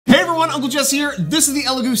everyone, Uncle Jess here. This is the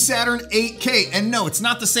Elegoo Saturn 8K, and no, it's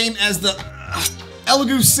not the same as the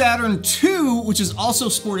Elegoo Saturn 2, which is also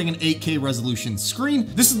sporting an 8K resolution screen.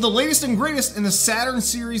 This is the latest and greatest in the Saturn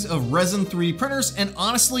series of Resin 3D printers, and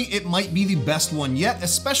honestly, it might be the best one yet,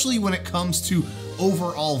 especially when it comes to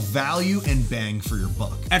overall value and bang for your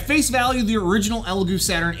buck. At face value, the original Elegoo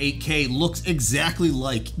Saturn 8K looks exactly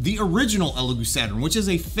like the original Elegoo Saturn, which is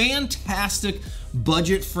a fantastic,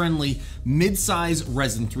 budget-friendly, mid-size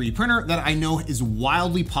Resin 3D printer that I know is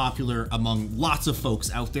wildly popular among lots of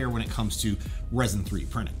folks out there when it comes to Resin 3D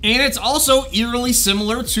printing. And it's also eerily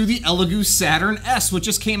similar to the Elegoo Saturn S, which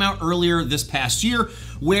just came out earlier this past year,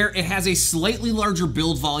 where it has a slightly larger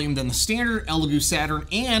build volume than the standard Elegoo Saturn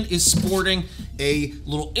and is sporting a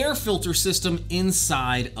little air filter system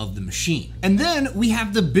inside of the machine. And then we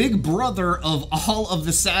have the big brother of all of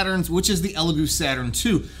the Saturns, which is the Elegoo Saturn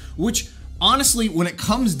 2, which honestly, when it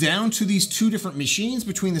comes down to these two different machines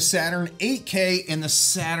between the Saturn 8K and the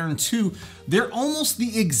Saturn 2, they're almost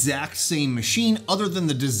the exact same machine, other than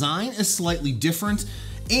the design is slightly different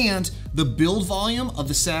and the build volume of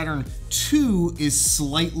the Saturn 2 is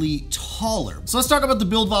slightly taller. So let's talk about the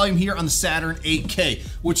build volume here on the Saturn 8K,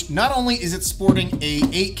 which not only is it sporting a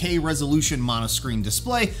 8K resolution monoscreen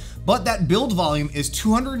display, but that build volume is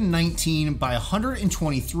 219 by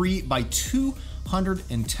 123 by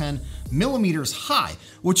 210 millimeters high,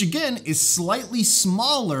 which again is slightly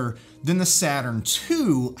smaller than the Saturn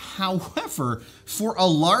 2. However, for a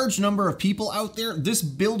large number of people out there, this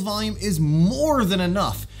build volume is more than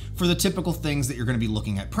enough for the typical things that you're going to be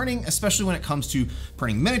looking at printing, especially when it comes to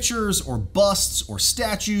printing miniatures or busts or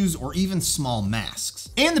statues or even small masks.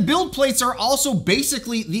 And the build plates are also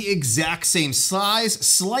basically the exact same size,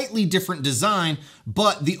 slightly different design,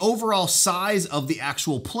 but the overall size of the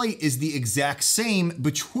actual plate is the exact same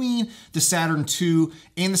between the Saturn 2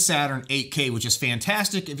 and the Saturn 8K, which is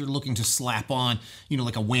fantastic if you're looking to slap on, you know,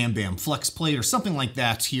 like a Wham Bam flex plate or something like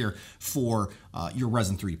that here for your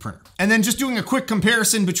Resin 3D printer. And then just doing a quick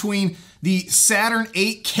comparison between the Saturn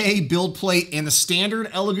 8K build plate and the standard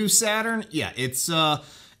Elegoo Saturn, yeah, it's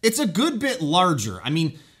a good bit larger. I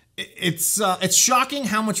mean, it's shocking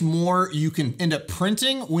how much more you can end up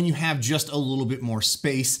printing when you have just a little bit more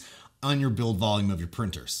space on your build volume of your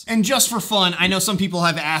printers. And just for fun, I know some people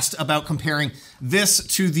have asked about comparing this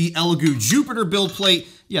to the Elegoo Jupiter build plate.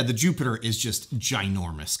 Yeah, the Jupiter is just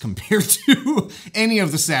ginormous compared to any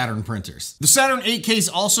of the Saturn printers. The Saturn 8K is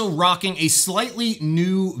also rocking a slightly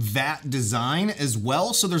new vat design as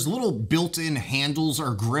well. So there's little built-in handles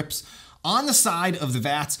or grips on the side of the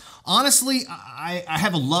vats. Honestly, I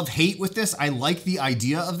have a love-hate with this. I like the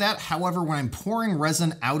idea of that. However, when I'm pouring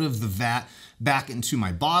resin out of the vat back into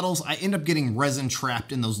my bottles, I end up getting resin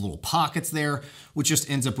trapped in those little pockets there, which just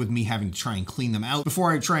ends up with me having to try and clean them out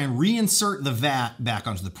before I try and reinsert the vat back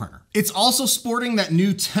onto the printer. It's also sporting that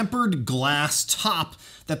new tempered glass top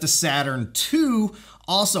that the Saturn 2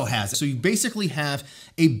 also has. So you basically have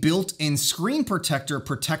a built-in screen protector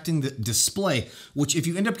protecting the display, which if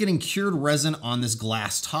you end up getting cured resin on this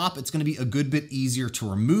glass top, it's going to be a good bit easier to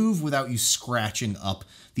remove without you scratching up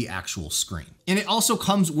the actual screen. And it also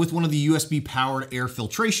comes with one of the USB powered air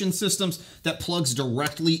filtration systems that plugs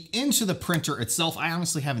directly into the printer itself. I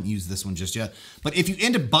honestly haven't used this one just yet, but if you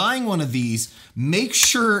end up buying one of these, make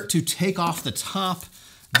sure to take off the top.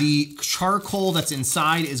 The charcoal that's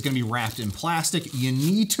inside is going to be wrapped in plastic. You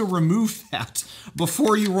need to remove that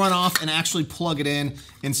before you run off and actually plug it in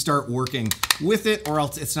and start working with it, or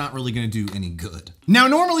else it's not really going to do any good. Now,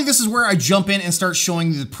 normally this is where I jump in and start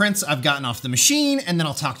showing you the prints I've gotten off the machine, and then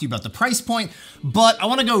I'll talk to you about the price point, but I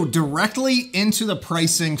want to go directly into the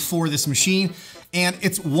pricing for this machine, and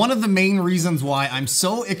it's one of the main reasons why I'm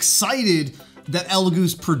so excited that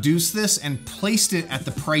Elegoo's produced this and placed it at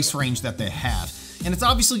the price range that they have. And it's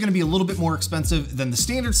obviously going to be a little bit more expensive than the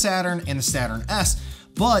standard Saturn and the Saturn S,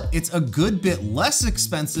 but it's a good bit less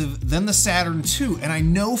expensive than the Saturn 2. And I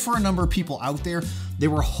know for a number of people out there, they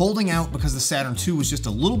were holding out because the Saturn 2 was just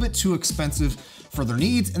a little bit too expensive for their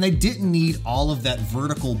needs, and they didn't need all of that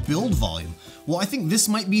vertical build volume. Well, I think this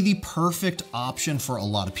might be the perfect option for a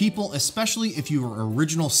lot of people, especially if you are an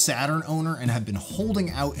original Saturn owner and have been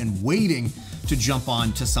holding out and waiting to jump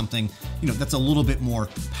on to something, you know, that's a little bit more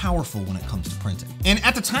powerful when it comes to printing. And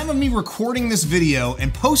at the time of me recording this video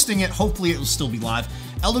and posting it, hopefully it will still be live,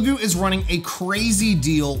 Elegoo is running a crazy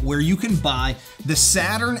deal where you can buy the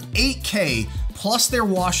Saturn 8K plus their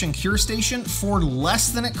wash and cure station for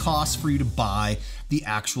less than it costs for you to buy the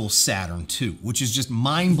actual Saturn II, which is just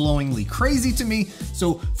mind-blowingly crazy to me.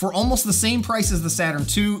 So for almost the same price as the Saturn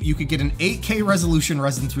II, you could get an 8K resolution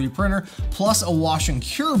Resin 3D printer plus a wash and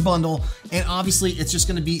cure bundle, and obviously it's just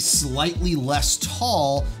gonna be slightly less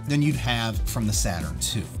tall than you'd have from the Saturn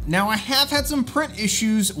II. Now, I have had some print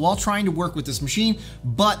issues while trying to work with this machine,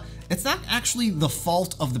 but it's not actually the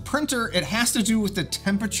fault of the printer. It has to do with the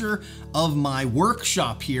temperature of my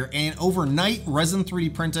workshop here, and overnight Resin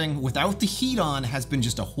 3D printing without the heat on has been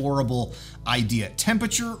just a horrible idea.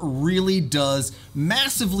 Temperature really does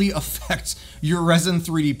massively affect your Resin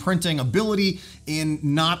 3D printing ability in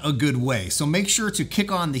not a good way. So make sure to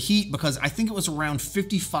kick on the heat, because I think it was around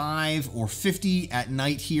 55 or 50 at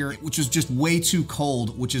night here, which was just way too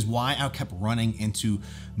cold, which is why I kept running into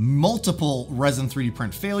multiple Resin 3D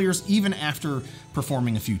print failures even after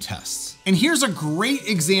performing a few tests. And here's a great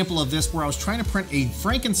example of this where I was trying to print a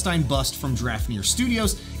Frankenstein bust from Draftneer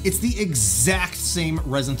Studios. It's the exact same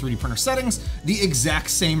Resin 3D printer settings, the exact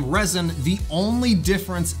same resin. The only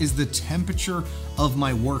difference is the temperature of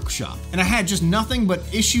my workshop. And I had just nothing but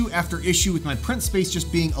issue after issue with my print space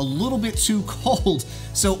just being a little bit too cold.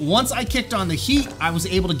 So once I kicked on the heat, I was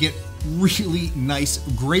able to get really nice,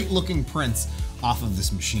 great looking prints off of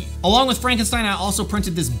this machine. Along with Frankenstein, I also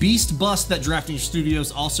printed this beast bust that Draftneer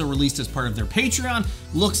Studios also released as part of their Patreon.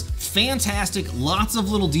 Looks fantastic, lots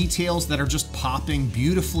of little details that are just popping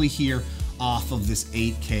beautifully here off of this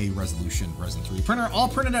 8K resolution Resin 3D printer, all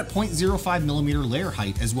printed at 0.05mm layer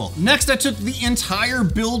height as well. Next, I took the entire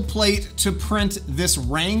build plate to print this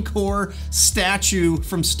Rancor statue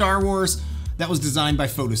from Star Wars that was designed by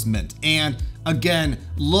Fotis Mint. And again,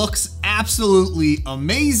 looks absolutely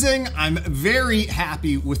amazing. I'm very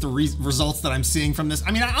happy with the results that I'm seeing from this.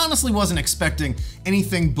 I mean, I honestly wasn't expecting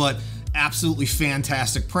anything but absolutely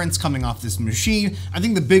fantastic prints coming off this machine. I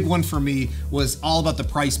think the big one for me was all about the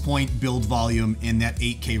price point, build volume, and that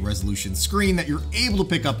 8K resolution screen that you're able to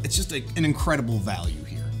pick up. It's just an incredible value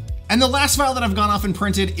here. And the last file that I've gone off and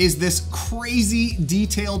printed is this crazy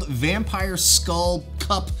detailed vampire skull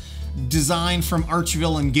cup design from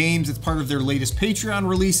Archvillain Games. It's part of their latest Patreon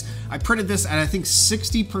release. I printed this at I think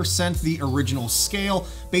 60% the original scale,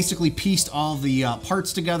 basically pieced all the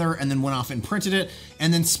parts together and then went off and printed it,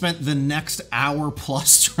 and then spent the next hour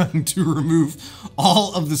plus trying to remove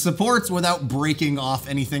all of the supports without breaking off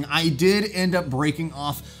anything. I did end up breaking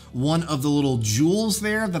off one of the little jewels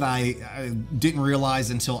there that I didn't realize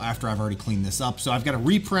until after I've already cleaned this up. So I've got to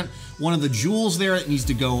reprint one of the jewels there that needs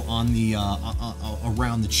to go on the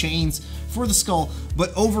around the chains for the skull.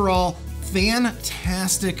 But overall,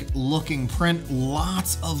 fantastic looking print,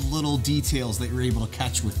 lots of little details that you're able to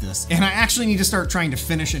catch with this. And I actually need to start trying to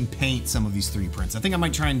finish and paint some of these 3D prints. I think I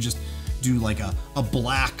might try and just do like a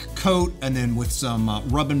black coat, and then with some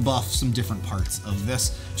rub and buff some different parts of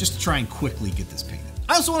this, just to try and quickly get this painted.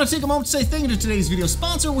 I also want to take a moment to say thank you to today's video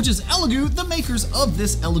sponsor, which is Elegoo, the makers of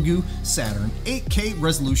this Elegoo Saturn 8K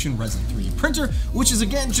resolution Resin 3D printer, which is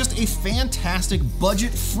again just a fantastic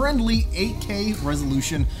budget-friendly 8K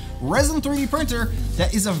resolution Resin 3D printer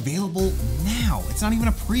that is available now. It's not even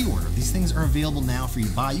a pre-order. These things are available now for you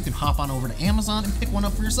to buy. You can hop on over to Amazon and pick one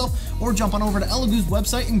up for yourself, or jump on over to Elegoo's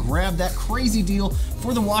website and grab that crazy deal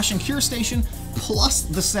for the wash and cure station plus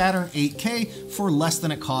the Saturn 8K for less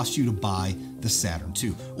than it costs you to buy the Saturn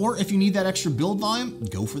II. Or if you need that extra build volume,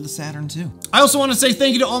 go for the Saturn II. I also want to say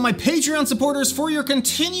thank you to all my Patreon supporters for your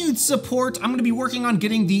continued support. I'm going to be working on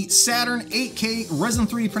getting the Saturn 8K Resin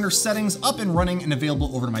 3D printer settings up and running and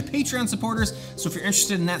available over to my Patreon supporters. So if you're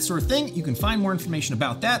interested in that sort of thing, you can find more information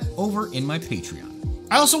about that over in my Patreon.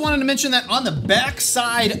 I also wanted to mention that on the back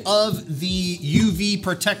side of the UV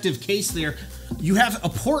protective case there, you have a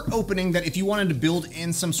port opening that if you wanted to build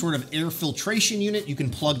in some sort of air filtration unit, you can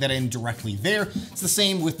plug that in directly there. It's the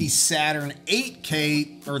same with the Saturn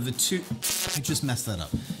 8K, or the 2, I just messed that up.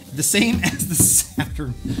 The same as the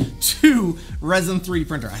Saturn II Resin 3D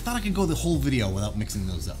printer. I thought I could go the whole video without mixing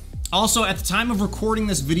those up. Also, at the time of recording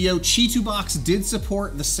this video, Chi2Box did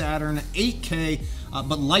support the Saturn 8K,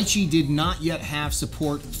 but Lychee did not yet have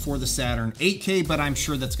support for the Saturn 8K, but I'm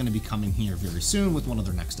sure that's going to be coming here very soon with one of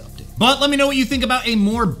their next updates. But let me know what you think about a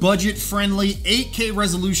more budget-friendly 8K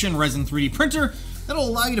resolution Resin 3D printer that'll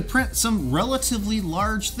allow you to print some relatively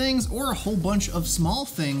large things or a whole bunch of small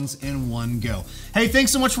things in one go. Hey,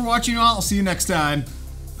 thanks so much for watching, y'all. I'll see you next time.